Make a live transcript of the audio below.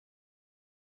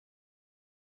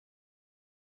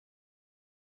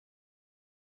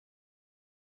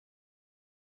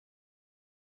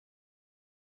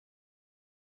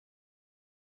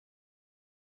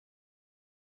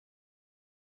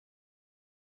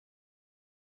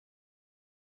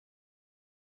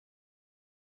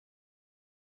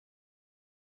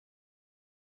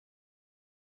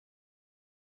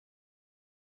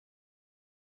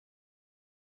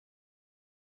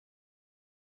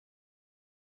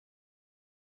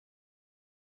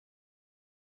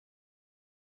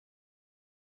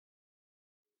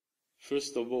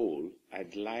First of all,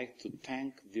 I'd like to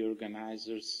thank the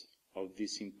organizers of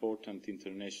this important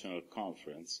international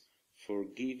conference for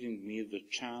giving me the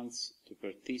chance to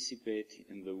participate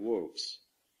in the works,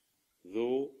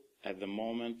 though at the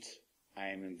moment I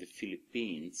am in the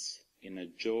Philippines in a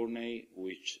journey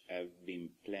which have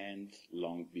been planned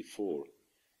long before.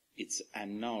 It's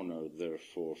an honor,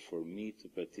 therefore, for me to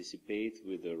participate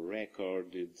with a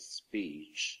recorded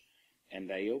speech, and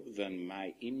I hope that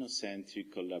my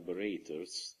Innocentric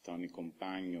collaborators, Tony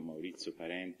Compagno, Maurizio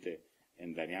Parente,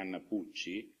 and Arianna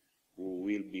Pucci, who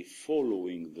will be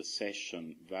following the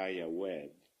session via web,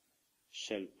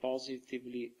 shall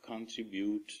positively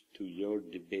contribute to your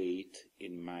debate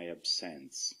in my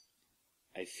absence.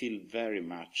 I feel very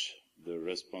much the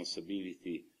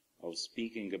responsibility of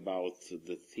speaking about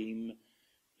the theme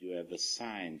you have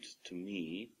assigned to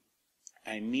me.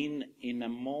 I mean, in a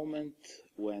moment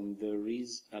when there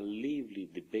is a lively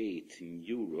debate in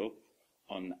Europe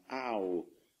on how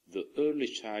the early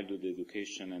childhood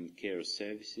education and care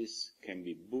services can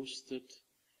be boosted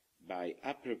by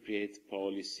appropriate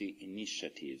policy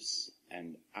initiatives,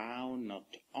 and how not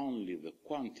only the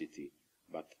quantity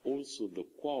but also the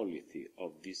quality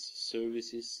of these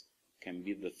services can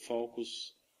be the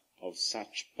focus of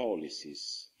such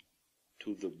policies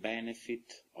to the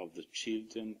benefit of the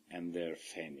children and their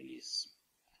families.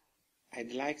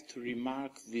 I'd like to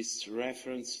remark this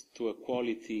reference to a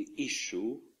quality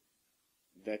issue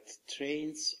that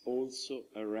trains also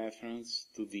a reference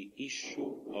to the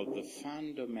issue of the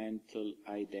fundamental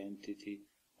identity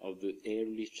of the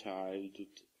early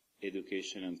childhood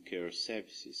education and care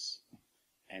services.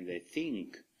 And I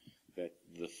think that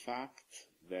the fact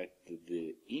that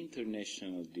the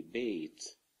international debate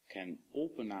can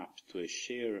open up to a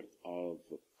share of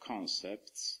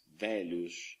concepts,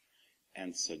 values,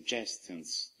 and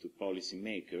suggestions to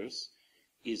policymakers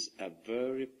is a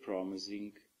very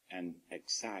promising and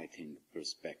exciting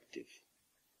perspective.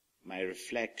 My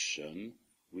reflection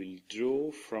will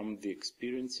draw from the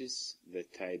experiences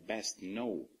that I best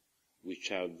know,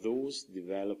 which are those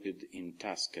developed in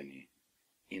Tuscany.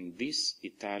 In this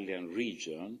Italian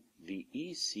region, the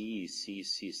ECEC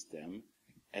system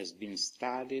has been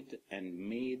studied and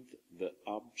made the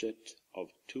object of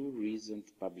two recent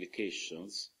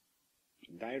publications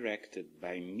directed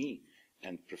by me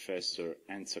and Professor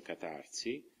Enzo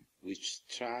Catarzi, which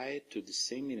try to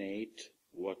disseminate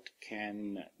what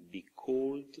can be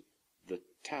called the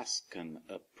Tuscan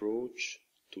approach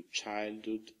to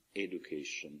childhood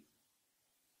education.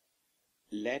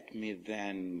 Let me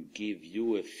then give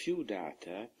you a few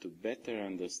data to better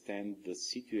understand the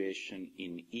situation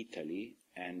in Italy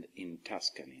and in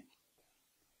Tuscany.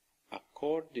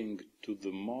 According to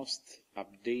the most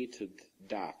updated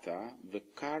data, the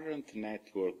current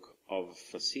network of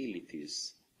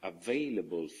facilities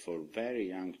available for very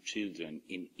young children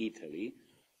in Italy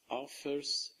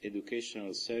offers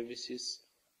educational services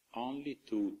only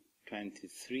to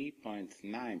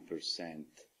 23.9%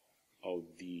 of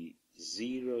the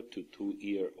 0 to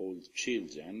 2-year-old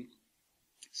children,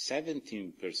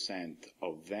 17%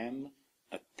 of them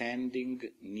attending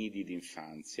needed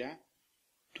infanzia,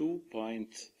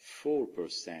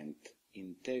 2.4%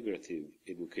 integrative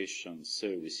education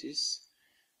services,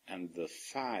 and the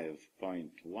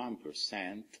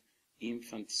 5.1%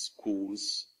 infant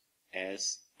schools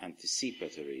as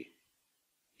anticipatory.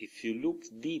 If you look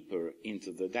deeper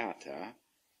into the data,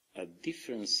 a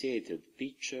differentiated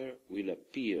picture will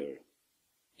appear.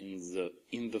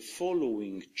 In the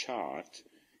following chart,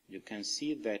 you can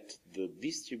see that the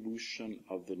distribution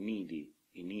of the needy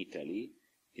in Italy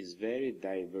is very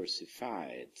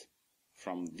diversified.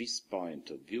 From this point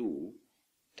of view,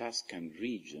 Tuscan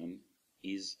region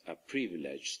is a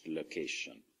privileged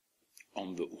location.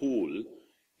 On the whole,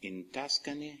 in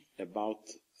Tuscany,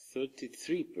 about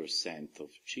 33% of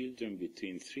children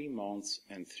between 3 months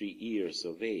and 3 years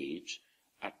of age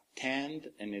attend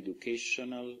an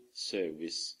educational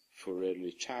service for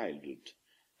early childhood,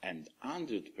 and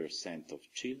 100% of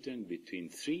children between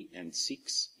 3 and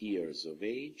 6 years of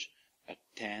age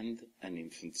attend an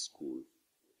infant school.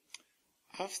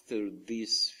 After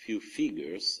these few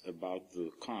figures about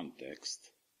the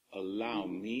context, allow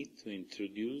me to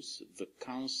introduce the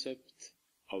concept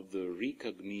of the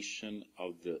recognition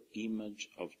of the image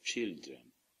of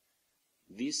children.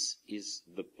 This is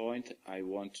the point I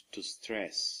want to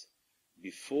stress.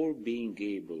 Before being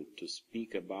able to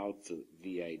speak about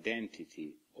the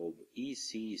identity of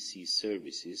ECEC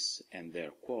services and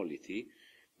their quality,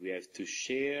 we have to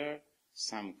share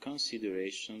some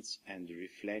considerations and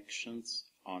reflections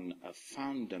on a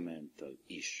fundamental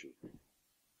issue.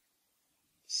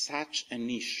 Such an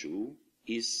issue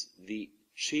is the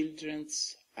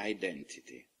children's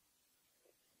identity.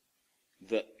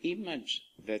 The image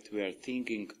that we are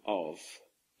thinking of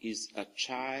is a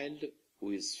child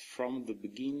who is from the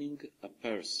beginning a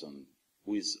person,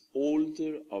 who is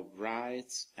holder of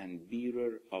rights and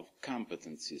bearer of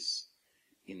competencies.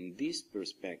 In this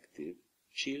perspective,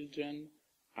 children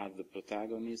are the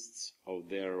protagonists of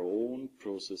their own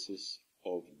processes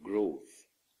of growth.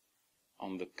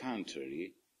 On the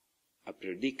contrary, a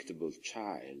predictable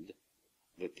child,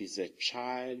 that is a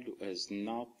child who has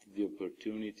not the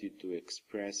opportunity to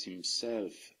express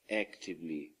himself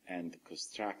actively and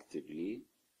constructively,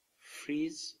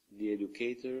 frees the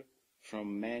educator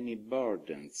from many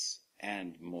burdens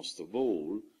and, most of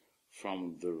all,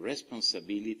 from the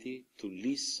responsibility to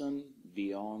listen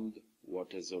beyond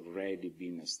what has already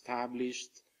been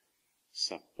established,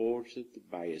 supported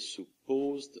by a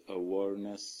supposed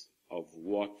awareness of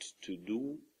what to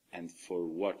do and for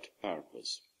what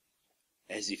purpose,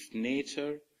 as if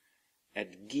nature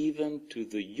had given to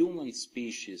the human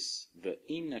species the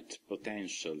innate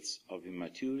potentials of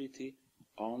immaturity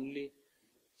only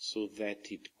so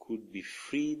that it could be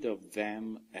freed of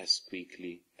them as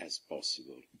quickly as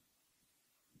possible.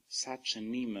 Such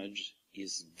an image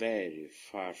is very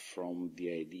far from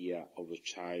the idea of a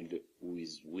child who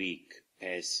is weak,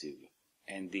 passive,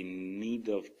 and in need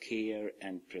of care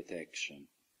and protection.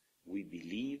 We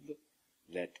believe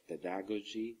that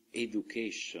pedagogy,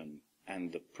 education,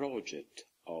 and the project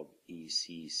of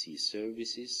ECC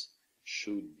services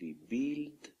should be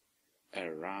built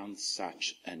around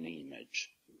such an image.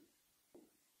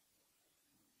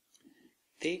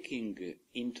 Taking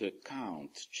into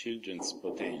account children's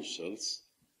potentials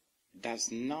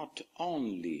does not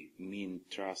only mean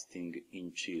trusting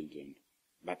in children,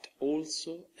 but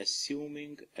also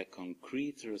assuming a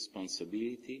concrete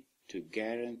responsibility to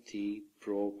guarantee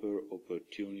proper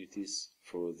opportunities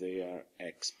for their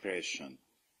expression.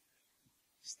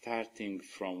 Starting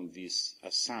from this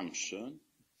assumption,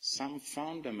 some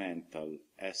fundamental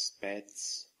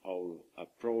aspects of a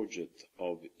project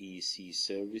of EC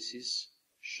services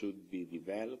should be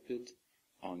developed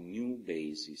on new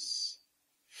basis.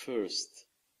 First,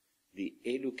 the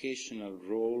educational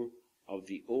role of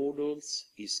the adults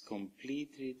is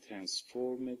completely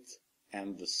transformed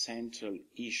and the central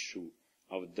issue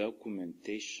of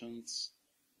documentations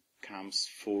comes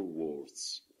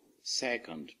forwards.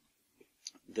 Second,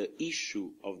 the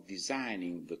issue of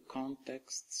designing the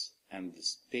contexts and the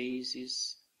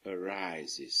spaces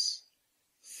arises.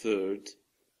 Third,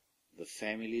 the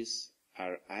families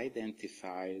are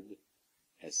identified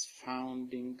as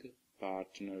founding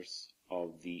partners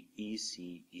of the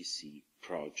ECEC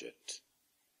project.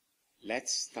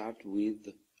 Let's start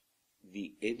with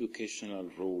the educational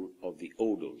role of the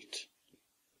adult.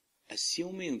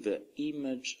 Assuming the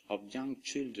image of young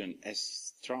children as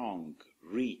strong,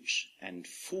 rich, and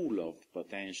full of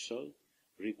potential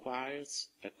requires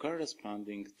a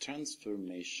corresponding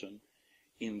transformation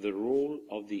in the role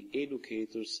of the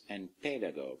educators and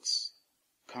pedagogues.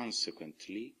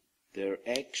 Consequently, their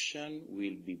action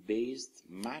will be based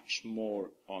much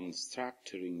more on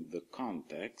structuring the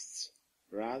contexts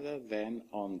rather than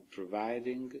on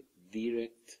providing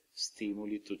direct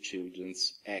stimuli to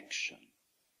children's action,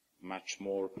 much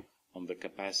more on the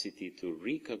capacity to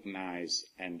recognize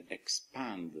and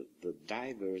expand the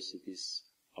diversities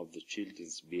of the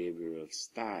children's behavioral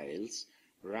styles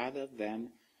rather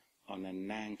than on an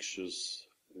anxious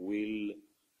will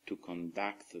to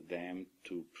conduct them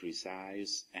to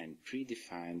precise and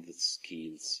predefined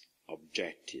skills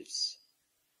objectives,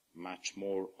 much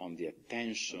more on the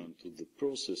attention to the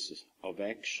processes of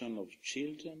action of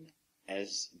children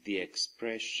as the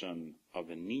expression of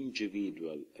an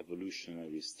individual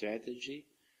evolutionary strategy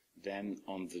than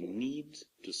on the need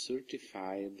to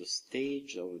certify the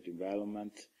stage of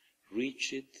development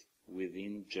reached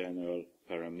within general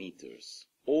parameters.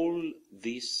 All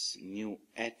these new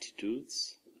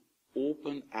attitudes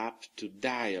open up to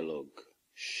dialogue,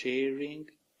 sharing,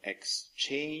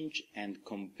 exchange and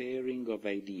comparing of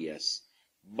ideas,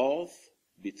 both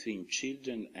between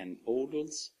children and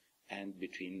adults and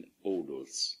between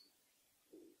adults.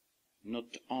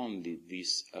 Not only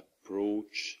this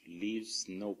approach leaves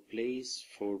no place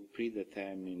for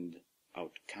predetermined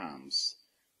outcomes,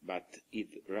 but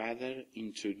it rather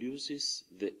introduces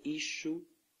the issue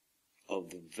of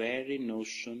the very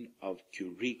notion of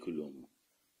curriculum,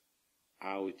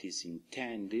 how it is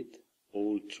intended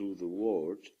all through the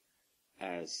world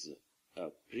as a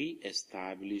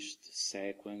pre-established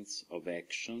sequence of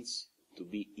actions to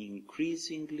be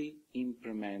increasingly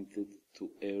implemented to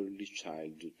early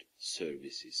childhood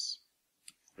services.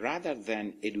 Rather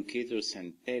than educators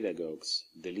and pedagogues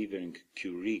delivering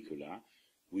curricula,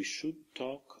 we should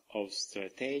talk of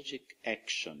strategic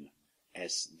action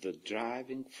as the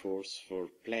driving force for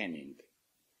planning.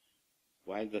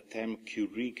 While the term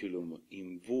curriculum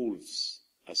involves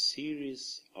a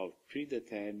series of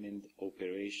predetermined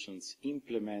operations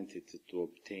implemented to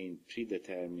obtain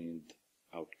predetermined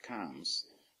outcomes,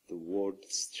 the word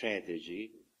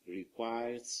strategy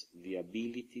requires the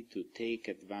ability to take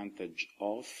advantage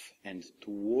of and to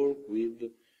work with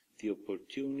the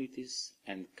opportunities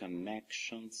and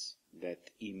connections that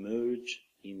emerge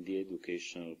in the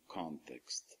educational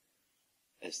context.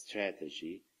 A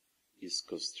strategy is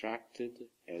constructed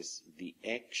as the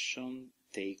action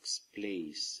takes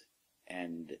place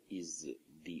and is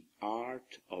the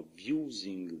art of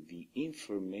using the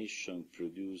information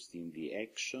produced in the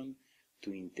action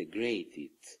to integrate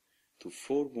it, to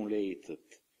formulate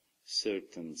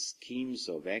certain schemes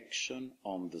of action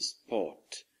on the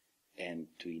spot, and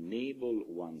to enable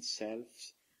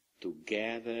oneself to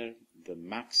gather the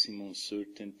maximum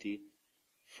certainty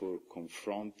for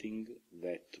confronting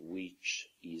that which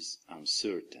is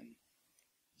uncertain.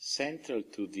 Central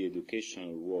to the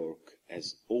educational work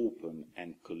as open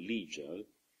and collegial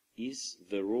is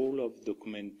the role of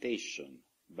documentation,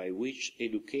 by which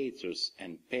educators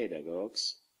and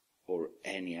pedagogues, or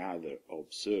any other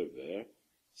observer,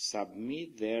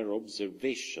 submit their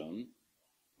observations,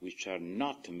 which are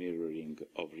not a mirroring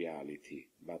of reality,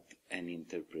 but an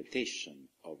interpretation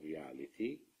of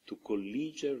reality, to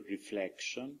collegial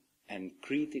reflection and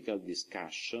critical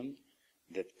discussion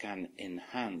that can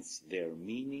enhance their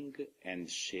meaning and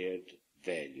shared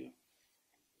value.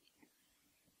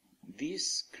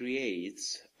 This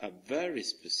creates a very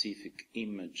specific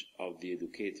image of the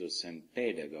educators and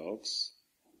pedagogues,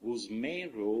 whose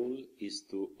main role is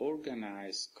to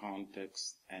organize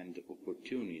context and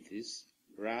opportunities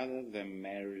rather than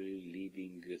merely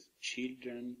leading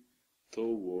children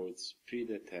towards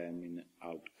predetermined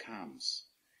outcomes.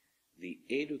 The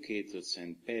educators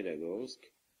and pedagogues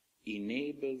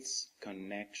enables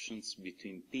connections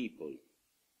between people,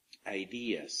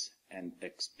 ideas and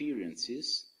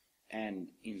experiences, and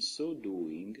in so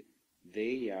doing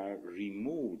they are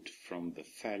removed from the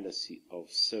fallacy of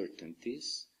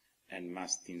certainties and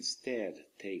must instead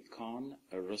take on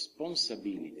a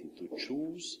responsibility to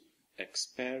choose,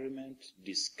 experiment,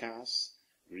 discuss,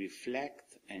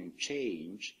 reflect and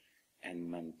change, and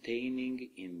maintaining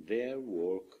in their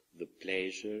work the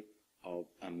pleasure of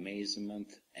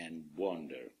amazement and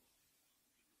wonder.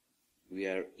 We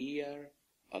are here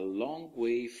a long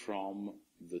way from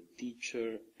the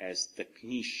teacher as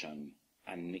technician,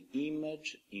 an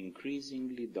image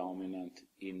increasingly dominant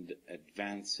in the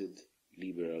advanced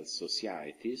liberal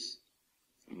societies,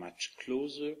 much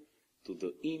closer to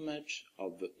the image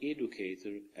of the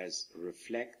educator as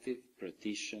reflective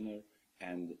practitioner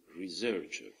and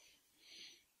researcher.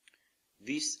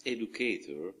 This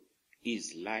educator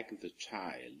is, like the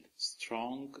child,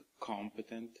 strong,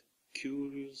 competent,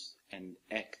 curious and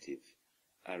active,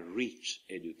 a rich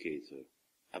educator,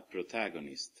 a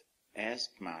protagonist, as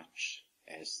much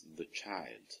as the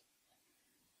child.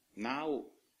 Now,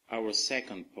 our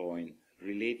second point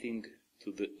relating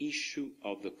to the issue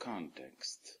of the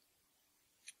context.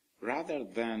 Rather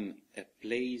than a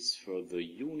place for the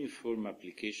uniform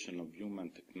application of human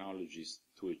technologies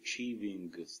to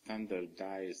achieving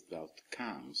standardized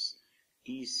outcomes,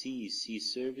 ECEC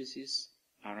services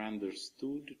are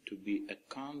understood to be a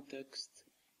context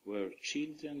where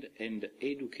children and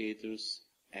educators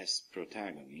as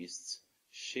protagonists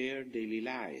share daily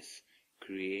life,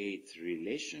 create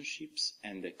relationships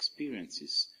and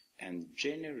experiences, and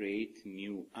generate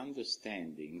new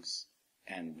understandings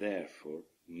and therefore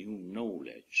new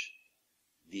knowledge.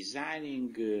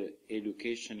 Designing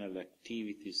educational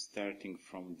activities starting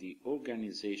from the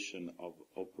organization of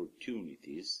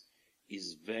opportunities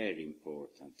is very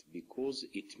important because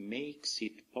it makes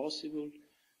it possible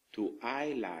to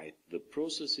highlight the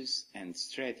processes and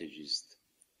strategies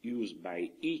used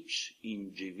by each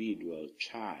individual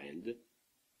child,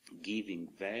 giving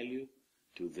value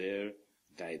to their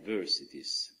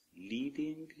diversities,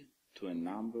 leading to a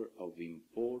number of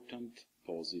important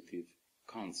positive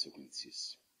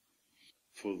consequences.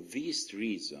 For this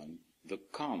reason, the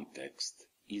context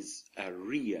is a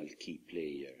real key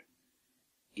player.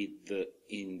 It's the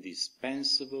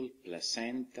indispensable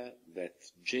placenta that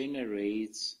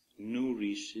generates,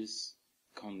 nourishes,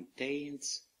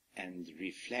 contains and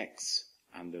reflects,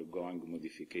 undergoing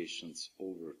modifications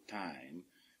over time,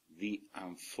 the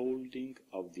unfolding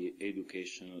of the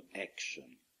educational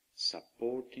action,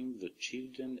 supporting the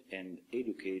children and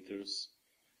educators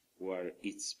were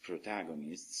its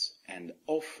protagonists and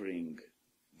offering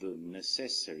the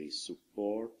necessary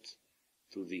support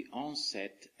to the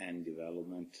onset and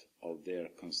development of their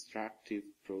constructive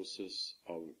process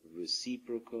of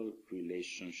reciprocal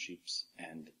relationships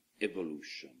and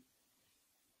evolution.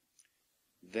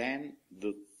 Then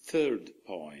the third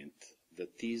point,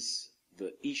 that is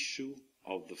the issue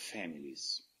of the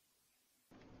families.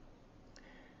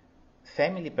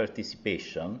 Family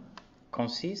participation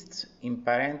consists in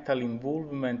parental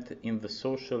involvement in the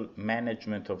social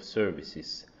management of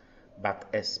services, but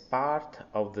as part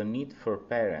of the need for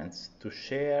parents to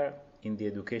share in the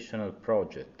educational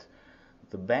project,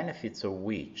 the benefits of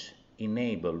which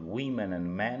enable women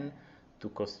and men to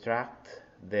construct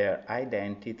their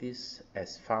identities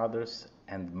as fathers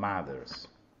and mothers.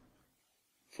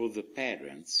 For the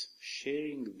parents,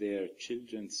 sharing their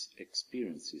children's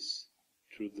experiences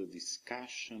through the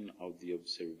discussion of the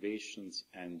observations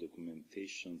and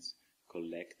documentations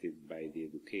collected by the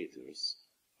educators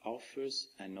offers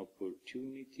an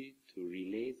opportunity to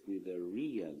relate with a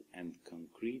real and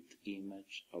concrete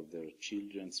image of their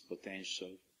children's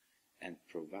potential and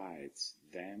provides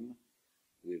them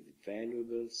with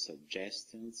valuable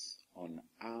suggestions on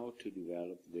how to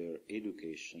develop their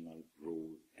educational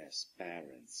role as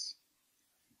parents.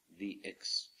 The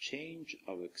exchange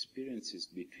of experiences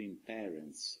between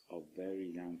parents of very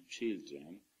young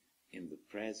children in the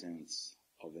presence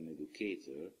of an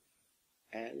educator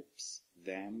helps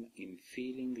them in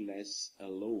feeling less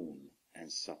alone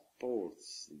and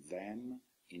supports them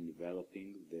in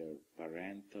developing their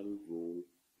parental role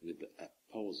with a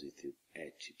positive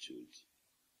attitude.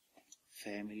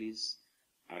 Families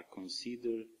are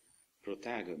considered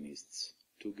protagonists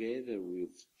together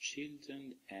with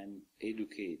children and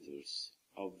educators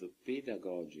of the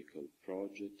pedagogical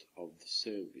project of the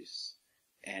service,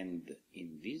 and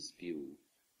in this view,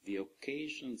 the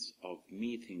occasions of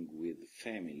meeting with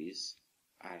families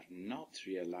are not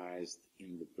realized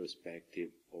in the perspective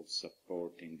of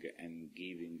supporting and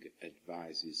giving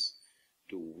advices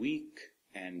to weak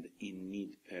and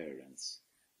in-need parents,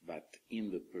 but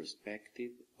in the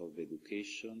perspective of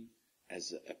education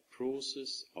as a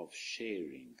process of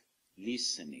sharing,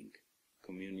 listening,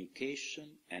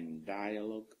 communication and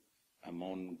dialogue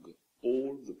among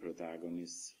all the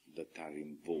protagonists that are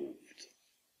involved.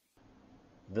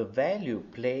 The value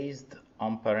placed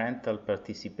on parental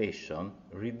participation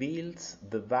reveals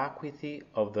the vacuity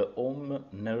of the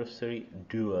home-nursery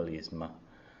dualism.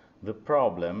 The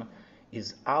problem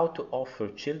is how to offer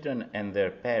children and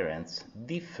their parents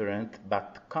different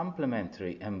but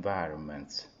complementary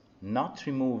environments, not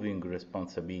removing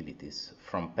responsibilities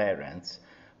from parents,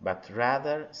 but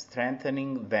rather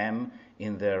strengthening them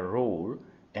in their role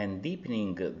and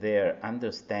deepening their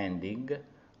understanding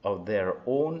of their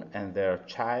own and their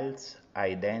child's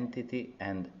identity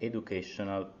and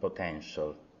educational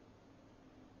potential.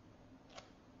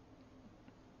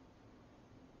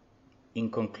 In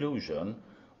conclusion,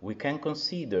 we can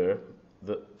consider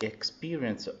the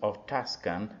experience of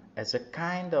Tuscan as a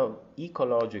kind of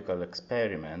ecological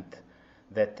experiment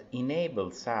that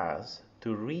enables us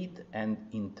to read and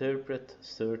interpret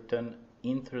certain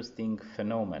interesting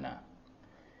phenomena.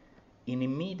 In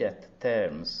immediate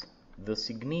terms, the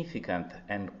significant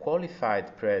and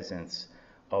qualified presence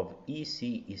of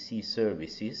ECEC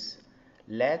services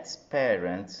leads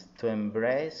parents to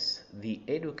embrace the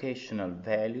educational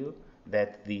value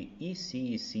that the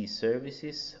ECEC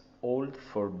services hold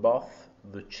for both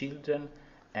the children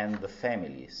and the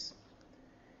families.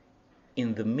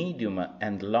 In the medium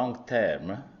and long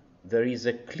term, there is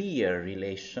a clear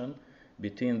relation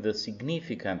between the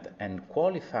significant and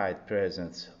qualified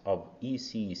presence of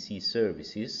ECEC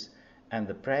services and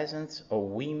the presence of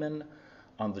women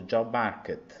on the job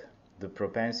market, the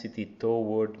propensity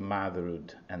toward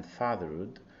motherhood and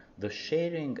fatherhood, the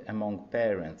sharing among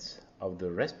parents of the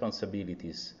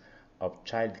responsibilities of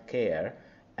child care,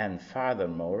 and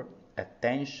furthermore,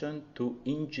 attention to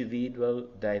individual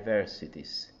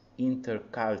diversities,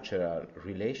 intercultural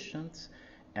relations,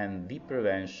 and the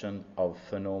prevention of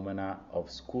phenomena of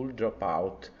school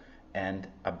dropout and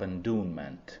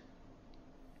abandonment.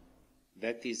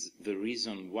 That is the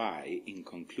reason why, in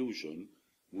conclusion,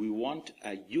 we want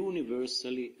a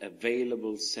universally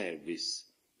available service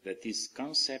that is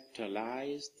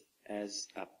conceptualized as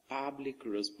a public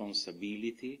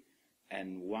responsibility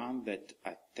and one that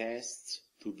attests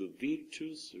to the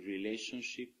virtuous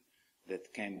relationship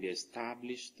that can be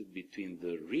established between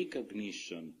the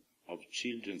recognition of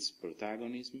children's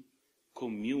protagonism,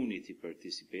 community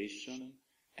participation,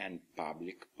 and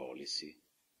public policy.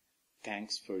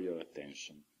 Thanks for your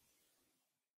attention.